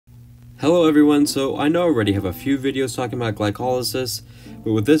Hello everyone, so I know I already have a few videos talking about glycolysis,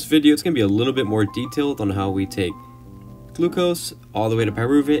 but with this video it's going to be a little bit more detailed on how we take glucose all the way to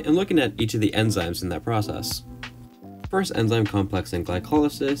pyruvate and looking at each of the enzymes in that process. First enzyme complex in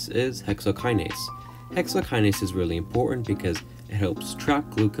glycolysis is hexokinase. Hexokinase is really important because it helps trap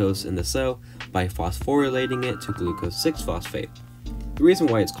glucose in the cell by phosphorylating it to glucose 6-phosphate. The reason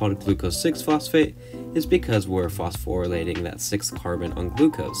why it's called glucose 6-phosphate is because we're phosphorylating that 6th carbon on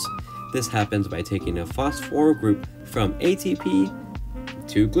glucose. This happens by taking a phosphoryl group from ATP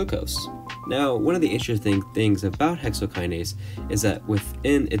to glucose. Now, one of the interesting things about hexokinase is that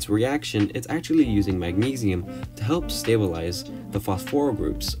within its reaction, it's actually using magnesium to help stabilize the phosphoryl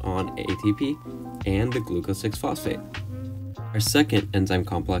groups on ATP and the glucose 6-phosphate. Our second enzyme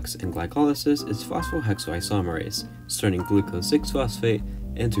complex in glycolysis is phosphohexoisomerase, turning glucose 6-phosphate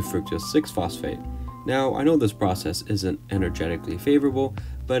into fructose 6-phosphate. Now, I know this process isn't energetically favorable,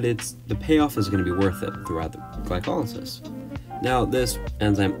 but the payoff is going to be worth it throughout the glycolysis. Now, this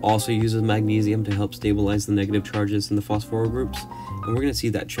enzyme also uses magnesium to help stabilize the negative charges in the phosphoryl groups, and we're going to see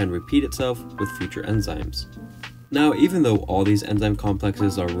that trend repeat itself with future enzymes. Now, even though all these enzyme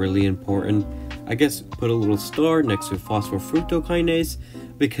complexes are really important, I guess put a little star next to phosphofructokinase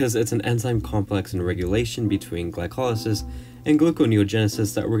because it's an enzyme complex in regulation between glycolysis and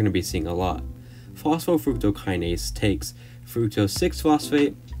gluconeogenesis that we're going to be seeing a lot. Phosphofructokinase takes fructose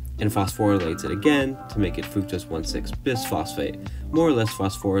 6-phosphate and phosphorylates it again to make it fructose 1,6-bisphosphate, more or less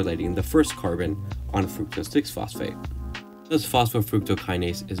phosphorylating the first carbon on fructose 6-phosphate. This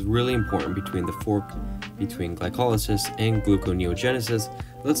phosphofructokinase is really important between the fork between glycolysis and gluconeogenesis.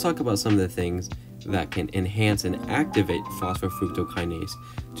 Let's talk about some of the things that can enhance and activate phosphofructokinase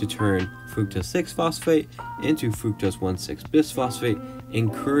to turn fructose 6-phosphate into fructose 1,6-bisphosphate,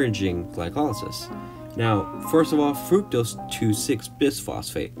 encouraging glycolysis. Now, first of all, fructose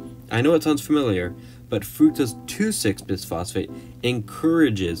 2,6-bisphosphate. I know it sounds familiar, but fructose 2,6-bisphosphate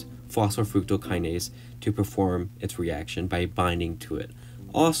encourages phosphofructokinase to perform its reaction by binding to it.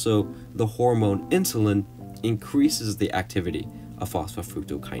 Also, the hormone insulin increases the activity of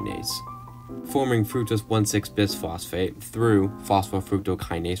phosphofructokinase. Forming fructose 1,6-bisphosphate through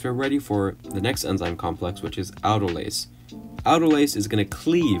phosphofructokinase, we're ready for the next enzyme complex, which is aldolase. Aldolase is going to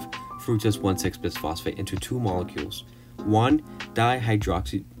cleave fructose 1,6-bisphosphate into two molecules, 1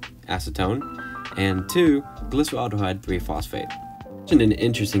 dihydroxyacetone and 2 glyceraldehyde 3-phosphate. An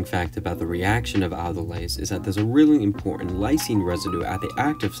interesting fact about the reaction of aldolase is that there's a really important lysine residue at the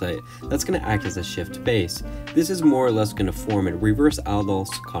active site that's going to act as a shift base. This is more or less going to form a reverse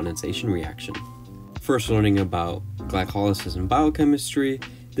aldose condensation reaction. First, learning about glycolysis and biochemistry,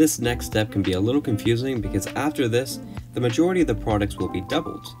 this next step can be a little confusing because after this, the majority of the products will be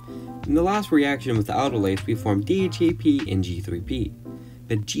doubled. In the last reaction with aldolase, we form DHAP and G3P.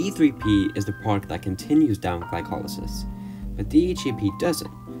 But G3P is the product that continues down glycolysis. But DHAP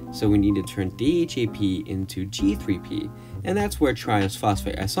doesn't, so we need to turn DHAP into G3P, and that's where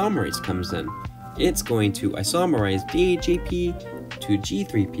triphosphate isomerase comes in. It's going to isomerize DHAP to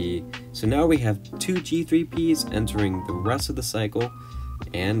G3P, so now we have two G3Ps entering the rest of the cycle,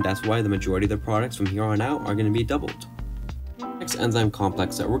 and that's why the majority of the products from here on out are going to be doubled. Next enzyme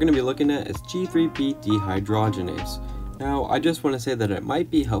complex that we're going to be looking at is G3P dehydrogenase. Now, I just want to say that it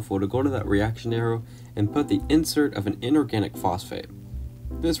might be helpful to go to that reaction arrow and put the insert of an inorganic phosphate.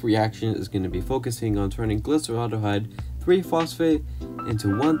 This reaction is going to be focusing on turning glyceraldehyde 3-phosphate into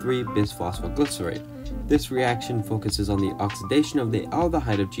 1,3-bisphosphoglycerate. This reaction focuses on the oxidation of the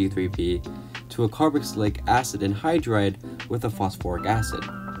aldehyde of G3P to a carboxylic acid anhydride with a phosphoric acid.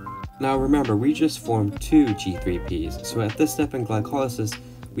 Now remember, we just formed two G3Ps, so at this step in glycolysis,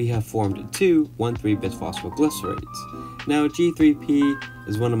 we have formed two 1,3-bisphosphoglycerates. Now, G3P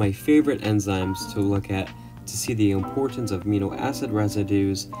is one of my favorite enzymes to look at to see the importance of amino acid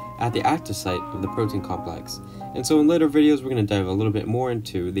residues at the active site of the protein complex. And so in later videos, we're going to dive a little bit more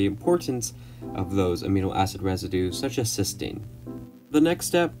into the importance of those amino acid residues, such as cysteine. The next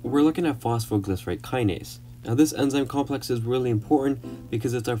step, we're looking at phosphoglycerate kinase. Now, this enzyme complex is really important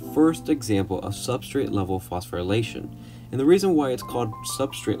because it's our first example of substrate-level phosphorylation. And the reason why it's called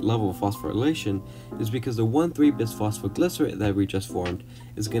substrate-level phosphorylation is because the 1,3-bisphosphoglycerate that we just formed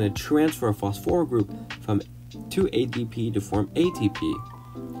is going to transfer a phosphoryl group from 2-ADP to form ATP.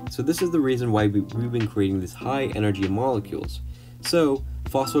 So this is the reason why we've been creating these high-energy molecules. So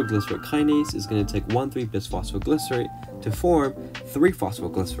phosphoglycerate kinase is going to take 1,3-bisphosphoglycerate to form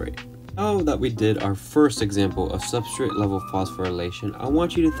 3-phosphoglycerate. Now that we did our first example of substrate-level phosphorylation, I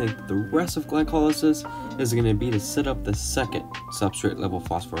want you to think that the rest of glycolysis is going to be to set up the second substrate-level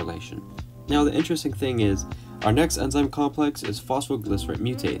phosphorylation. Now, the interesting thing is, Our next enzyme complex is phosphoglycerate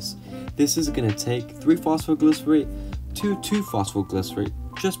mutase. This is going to take 3-phosphoglycerate to 2-phosphoglycerate,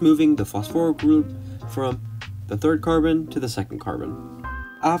 just moving the phosphoryl group from the third carbon to the second carbon.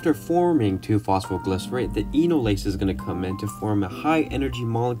 After forming 2-phosphoglycerate, the enolase is going to come in to form a high-energy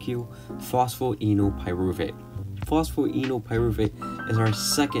molecule, phosphoenolpyruvate. Phosphoenolpyruvate is our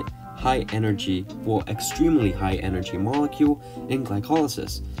second high-energy, extremely high-energy molecule in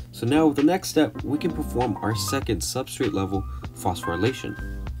glycolysis. So now with the next step, we can perform our second substrate-level phosphorylation.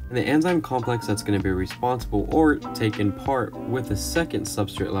 And the enzyme complex that's going to be responsible or taken part with the second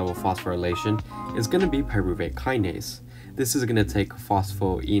substrate-level phosphorylation is going to be pyruvate kinase. This is going to take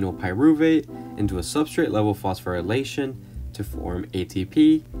phosphoenolpyruvate into a substrate-level phosphorylation to form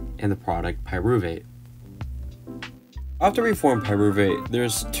ATP and the product pyruvate. After we form pyruvate,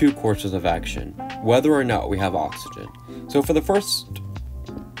 there's two courses of action, whether or not we have oxygen. So for the first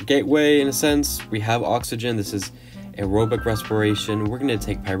gateway, in a sense, we have oxygen. This is aerobic respiration. We're going to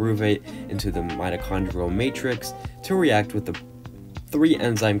take pyruvate into the mitochondrial matrix to react with the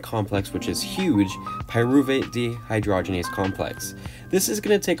 3-enzyme complex, which is huge, pyruvate dehydrogenase complex. This is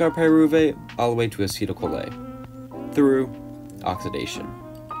going to take our pyruvate all the way to acetyl-CoA through oxidation.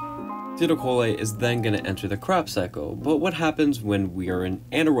 Acetyl-CoA is then going to enter the Krebs cycle, but what happens when we are in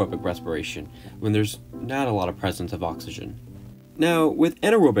anaerobic respiration, when there's not a lot of presence of oxygen? Now, with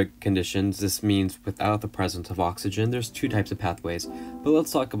anaerobic conditions, this means without the presence of oxygen, there's two types of pathways, but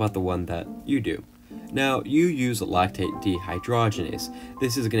let's talk about the one that you do. Now, you use lactate dehydrogenase.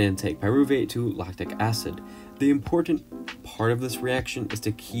 This is going to take pyruvate to lactic acid. The important part of this reaction is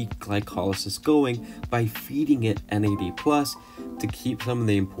to keep glycolysis going by feeding it NAD+, to keep some of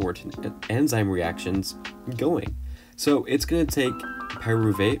the important enzyme reactions going. So it's going to take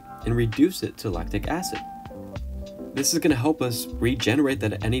pyruvate and reduce it to lactic acid. This is going to help us regenerate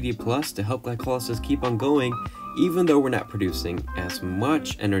that NAD+ to help glycolysis keep on going. Even though we're not producing as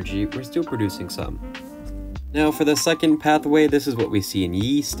much energy, we're still producing some. Now for the second pathway, this is what we see in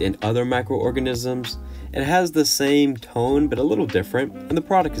yeast and other microorganisms. It has the same tone, but a little different, and the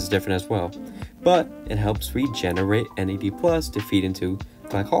product is different as well. But it helps regenerate NAD+ to feed into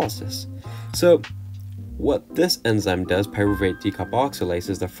glycolysis. So what this enzyme does, pyruvate decarboxylase,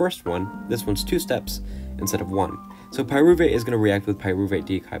 is the first one. This one's 2 steps instead of 1. So pyruvate is going to react with pyruvate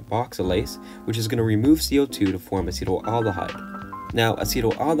decarboxylase, which is going to remove CO2 to form acetaldehyde. Now,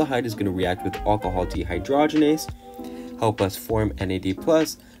 acetaldehyde is going to react with alcohol dehydrogenase, help us form NAD+,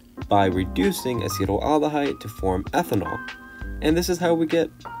 by reducing acetaldehyde to form ethanol. And this is how we get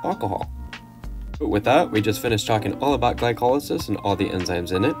alcohol. But with that, we just finished talking all about glycolysis and all the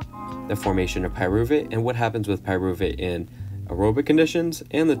enzymes in it, the formation of pyruvate, and what happens with pyruvate in aerobic conditions,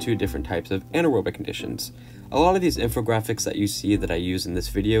 and the 2 different types of anaerobic conditions. A lot of these infographics that you see that I use in this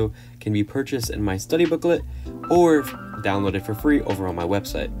video can be purchased in my study booklet or downloaded for free over on my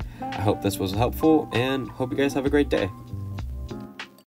website. I hope this was helpful and hope you guys have a great day.